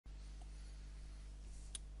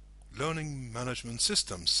Learning Management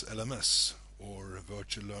Systems, LMS, or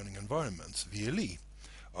Virtual Learning Environments, VLE,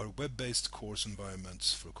 are web-based course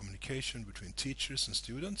environments for communication between teachers and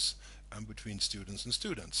students and between students and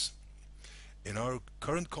students. In our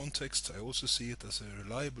current context, I also see it as a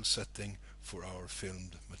reliable setting for our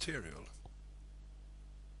filmed material.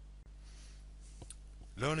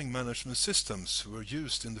 Learning management systems were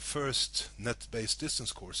used in the first net-based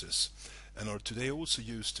distance courses and are today also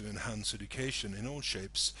used to enhance education in all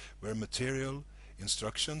shapes where material,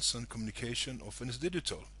 instructions and communication often is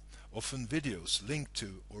digital, often videos linked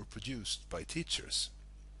to or produced by teachers.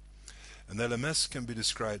 An LMS can be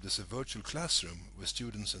described as a virtual classroom where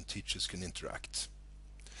students and teachers can interact.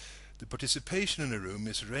 The participation in a room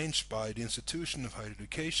is arranged by the institution of higher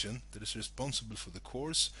education that is responsible for the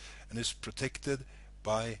course and is protected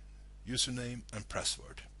by username and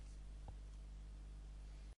password.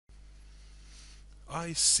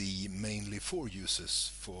 I see mainly 4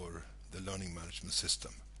 uses for the learning management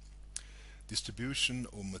system: distribution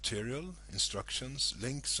of material, instructions,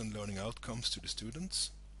 links and learning outcomes to the students.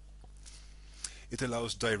 It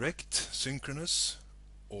allows direct, synchronous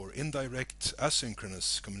or indirect,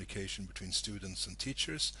 asynchronous communication between students and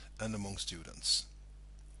teachers and among students.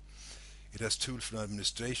 It has tools for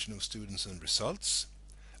administration of students and results,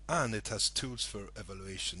 and it has tools for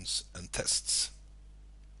evaluations and tests.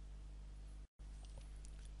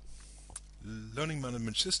 Learning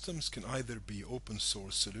management systems can either be open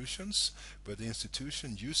source solutions where the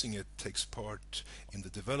institution using it takes part in the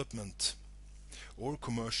development, or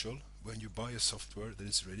commercial when you buy a software that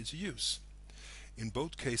is ready to use. In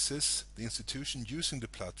both cases, the institution using the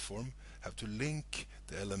platform have to link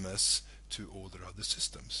the LMS to all their other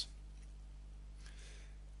systems.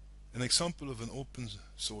 An example of an open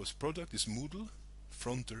source product is Moodle,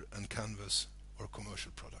 Fronter and Canvas are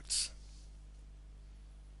commercial products.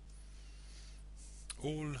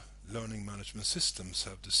 All learning management systems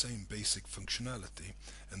have the same basic functionality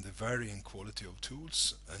and the varying quality of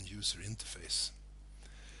tools and user interface.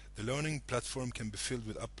 The learning platform can be filled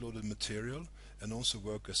with uploaded material and also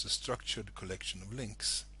work as a structured collection of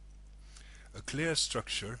links. A clear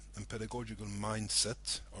structure and pedagogical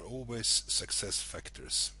mindset are always success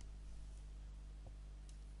factors.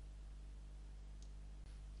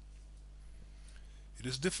 It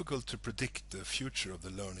is difficult to predict the future of the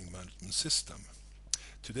learning management system.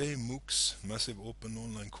 Today, MOOCs, massive open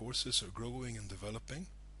online courses, are growing and developing.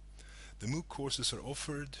 The MOOC courses are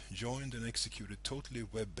offered, joined and executed totally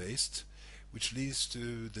web-based, which leads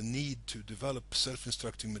to the need to develop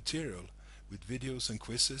self-instructing material with videos and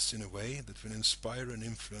quizzes in a way that will inspire and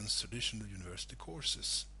influence traditional university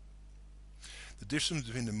courses. The difference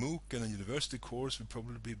between a MOOC and a university course will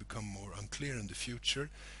probably become more unclear in the future,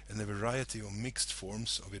 and a variety of mixed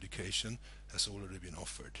forms of education has already been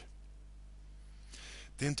offered.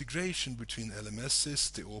 The integration between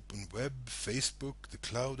LMSs, the open web, Facebook, the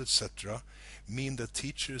cloud, etc. mean that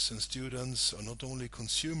teachers and students are not only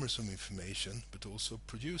consumers of information but also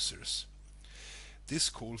producers. This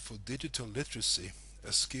calls for digital literacy,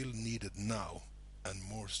 a skill needed now and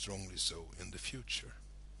more strongly so in the future.